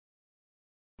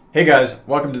Hey guys,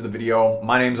 welcome to the video.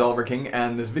 My name's Oliver King,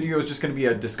 and this video is just going to be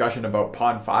a discussion about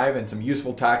Pond 5 and some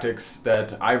useful tactics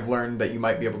that I've learned that you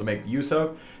might be able to make use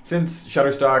of. Since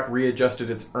Shutterstock readjusted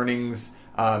its earnings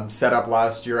setup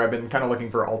last year, I've been kind of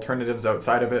looking for alternatives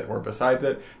outside of it or besides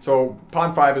it. So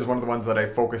Pond 5 is one of the ones that I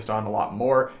focused on a lot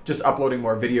more, just uploading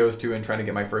more videos to and trying to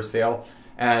get my first sale.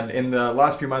 And in the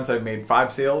last few months, I've made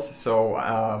 5 sales, so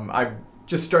I've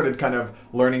just started kind of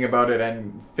learning about it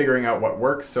and figuring out what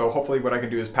works. So hopefully what I can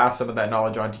do is pass some of that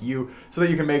knowledge on to you so that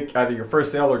you can make either your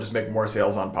first sale or just make more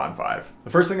sales on Pond 5. The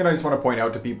first thing that I just want to point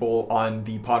out to people on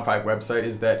the Pond 5 website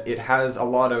is that it has a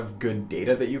lot of good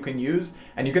data that you can use,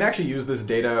 and you can actually use this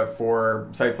data for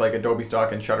sites like Adobe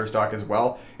Stock and Shutterstock as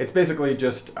well. It's basically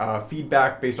just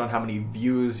feedback based on how many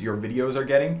views your videos are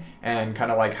getting and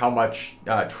kind of like how much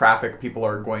traffic people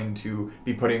are going to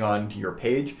be putting onto your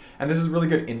page. And this is a really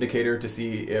good indicator to see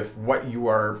if what you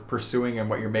are pursuing and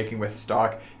what you're making with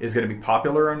stock is going to be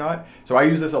popular or not. So I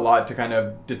use this a lot to kind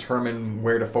of determine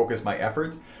where to focus my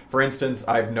efforts. For instance,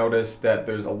 I've noticed that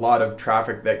there's a lot of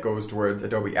traffic that goes towards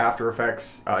Adobe After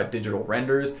Effects digital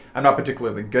renders. I'm not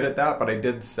particularly good at that, but I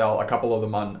did sell a couple of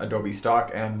them on Adobe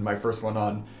Stock and my first one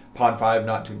on Pond 5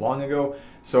 not too long ago.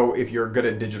 So if you're good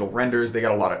at digital renders, they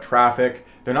got a lot of traffic.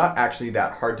 They're not actually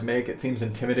that hard to make. It seems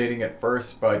intimidating at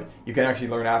first, but you can actually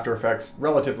learn After Effects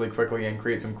relatively quickly and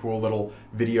create some cool little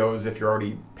videos if you're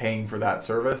already paying for that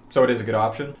service. So it is a good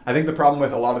option. I think the problem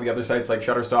with a lot of the other sites like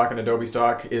Shutterstock and Adobe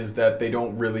Stock is that they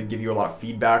don't really give you a lot of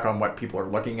feedback on what people are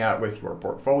looking at with your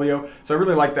portfolio. So I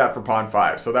really like that for Pond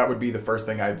 5. So that would be the first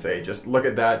thing I'd say. Just look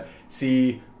at that,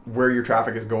 see where your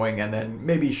traffic is going, and then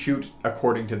maybe shoot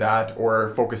according to that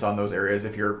or focus on those areas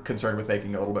if you're concerned with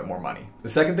making a little bit more money.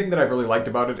 The second thing that I've really liked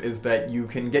about it is that you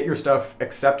can get your stuff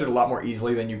accepted a lot more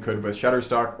easily than you could with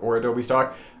Shutterstock or Adobe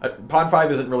Stock. Pond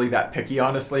 5 isn't really that picky,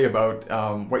 honestly, about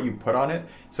what you put on it.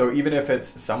 So even if it's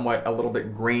somewhat a little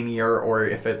bit grainier, or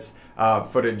if it's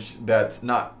footage that's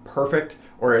not perfect,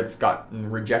 or it's gotten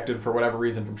rejected for whatever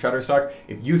reason from Shutterstock,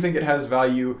 if you think it has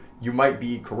value, you might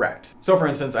be correct. So for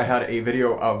instance, I had a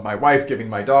video of my wife giving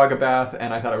my dog a bath,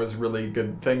 and I thought it was a really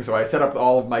good thing. So I set up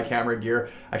all of my camera gear.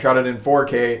 I shot it in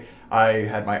 4K. I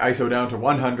had my ISO down to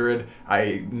 100.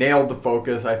 I nailed the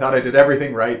focus. I thought I did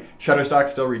everything right. Shutterstock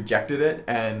still rejected it,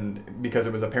 and because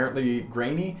it was apparently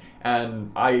grainy,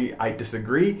 and I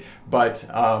disagree. But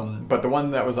the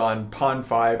one that was on Pond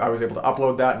 5, I was able to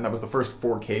upload that, and that was the first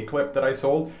 4K clip that I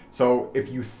sold. So if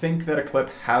you think that a clip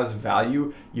has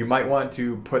value, you might want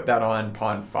to put that on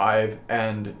Pond 5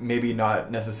 and maybe not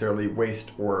necessarily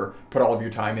waste or put all of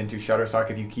your time into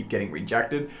Shutterstock if you keep getting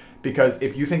rejected. Because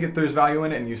if you think that there's value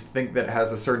in it and you think that it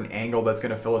has a certain angle that's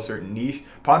going to fill a certain niche,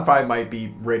 Pond 5 might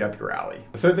be right up your alley.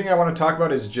 The third thing I want to talk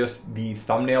about is just the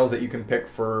thumbnails that you can pick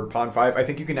for Pond 5. I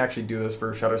think you can actually do this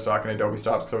for Shutterstock and Adobe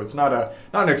Stock, so it's not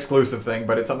an exclusive thing,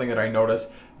 but it's something that I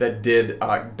noticed that did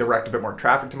direct a bit more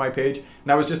traffic to my page. And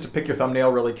that was just to pick your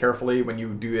thumbnail really carefully when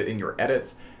you do it in your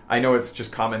edits. I know it's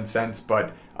just common sense,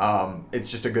 but it's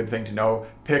just a good thing to know.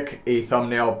 Pick a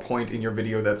thumbnail point in your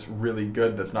video that's really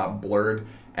good, that's not blurred,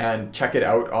 and check it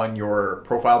out on your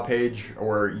profile page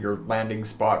or your landing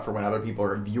spot for when other people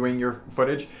are viewing your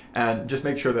footage, and just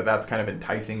make sure that that's kind of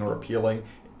enticing or appealing.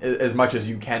 As much as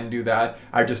you can do that.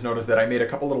 I just noticed that I made a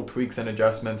couple little tweaks and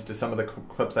adjustments to some of the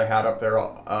clips I had up there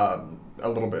a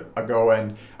little bit ago,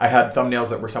 and I had thumbnails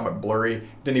that were somewhat blurry.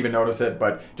 Didn't even notice it,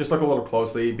 but just look a little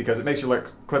closely because it makes your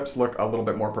clips look a little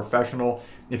bit more professional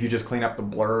if you just clean up the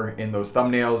blur in those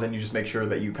thumbnails and you just make sure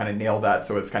that you kind of nail that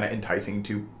so it's kind of enticing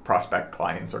to prospect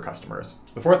clients or customers.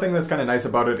 The fourth thing that's kind of nice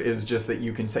about it is just that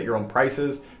you can set your own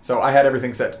prices. So I had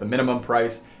everything set to the minimum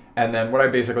price. And then what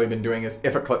I've basically been doing is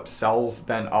if a clip sells,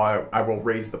 then I will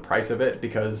raise the price of it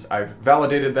because I've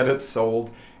validated that it's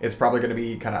sold. It's probably going to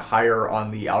be kind of higher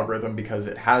on the algorithm because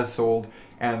it has sold.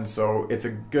 And so it's a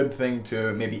good thing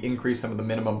to maybe increase some of the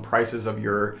minimum prices of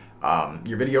your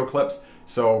video clips.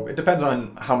 So it depends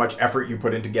on how much effort you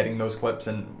put into getting those clips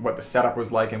and what the setup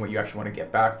was like and what you actually want to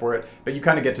get back for it. But you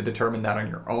kind of get to determine that on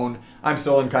your own. I'm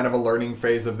still in kind of a learning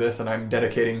phase of this, and I'm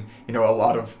dedicating, a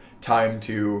lot of time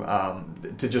to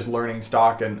just learning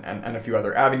stock and a few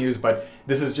other avenues. But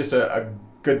this is just a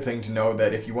good thing to know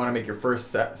that if you want to make your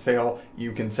first sale,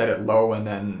 you can set it low, and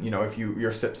then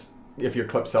if your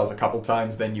clip sells a couple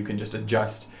times, then you can just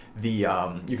adjust the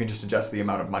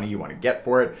amount of money you want to get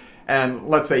for it. And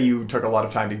let's say you took a lot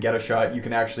of time to get a shot, you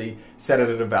can actually set it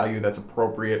at a value that's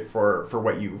appropriate for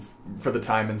the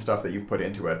time and stuff that you've put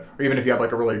into it. Or even if you have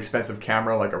like a really expensive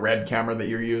camera, like a Red camera that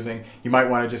you're using, you might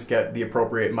want to just get the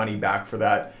appropriate money back for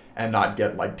that and not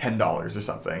get like $10 or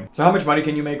something. So how much money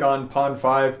can you make on Pond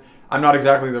 5? I'm not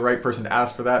exactly the right person to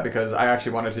ask for that because I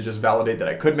actually wanted to just validate that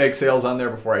I could make sales on there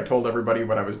before I told everybody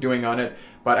what I was doing on it.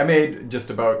 But I made just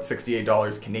about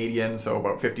 $68 Canadian, so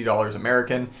about $50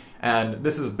 American. And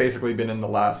this has basically been in the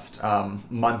last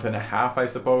month and a half, I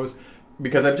suppose,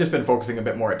 because I've just been focusing a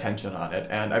bit more attention on it.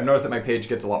 And I've noticed that my page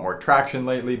gets a lot more traction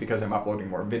lately because I'm uploading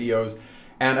more videos.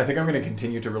 And I think I'm going to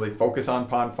continue to really focus on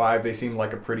Pond 5. They seem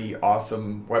like a pretty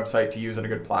awesome website to use and a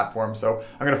good platform. So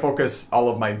I'm going to focus all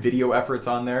of my video efforts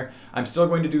on there. I'm still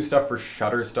going to do stuff for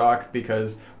Shutterstock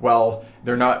because, well,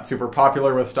 they're not super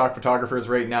popular with stock photographers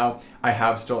right now. I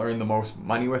have still earned the most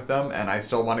money with them and I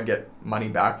still want to get money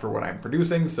back for what I'm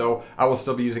producing. So I will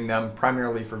still be using them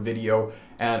primarily for video.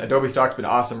 And Adobe Stock's been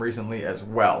awesome recently as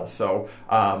well. So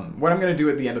what I'm going to do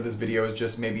at the end of this video is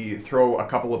just maybe throw a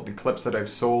couple of the clips that I've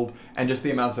sold and just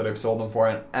the amounts that I've sold them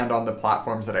for and on the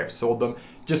platforms that I've sold them,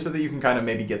 just so that you can kind of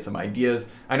maybe get some ideas.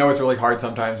 I know it's really hard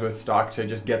sometimes with stock to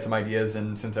just get some ideas,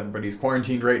 and since everybody's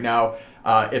quarantined right now,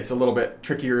 it's a little bit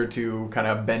trickier to kind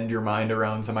of bend your mind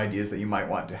around some ideas that you might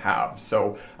want to have.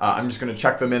 So I'm just going to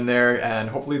check them in there and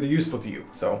hopefully they're useful to you.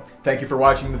 So thank you for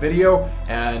watching the video,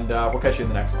 and we'll catch you in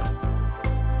the next one.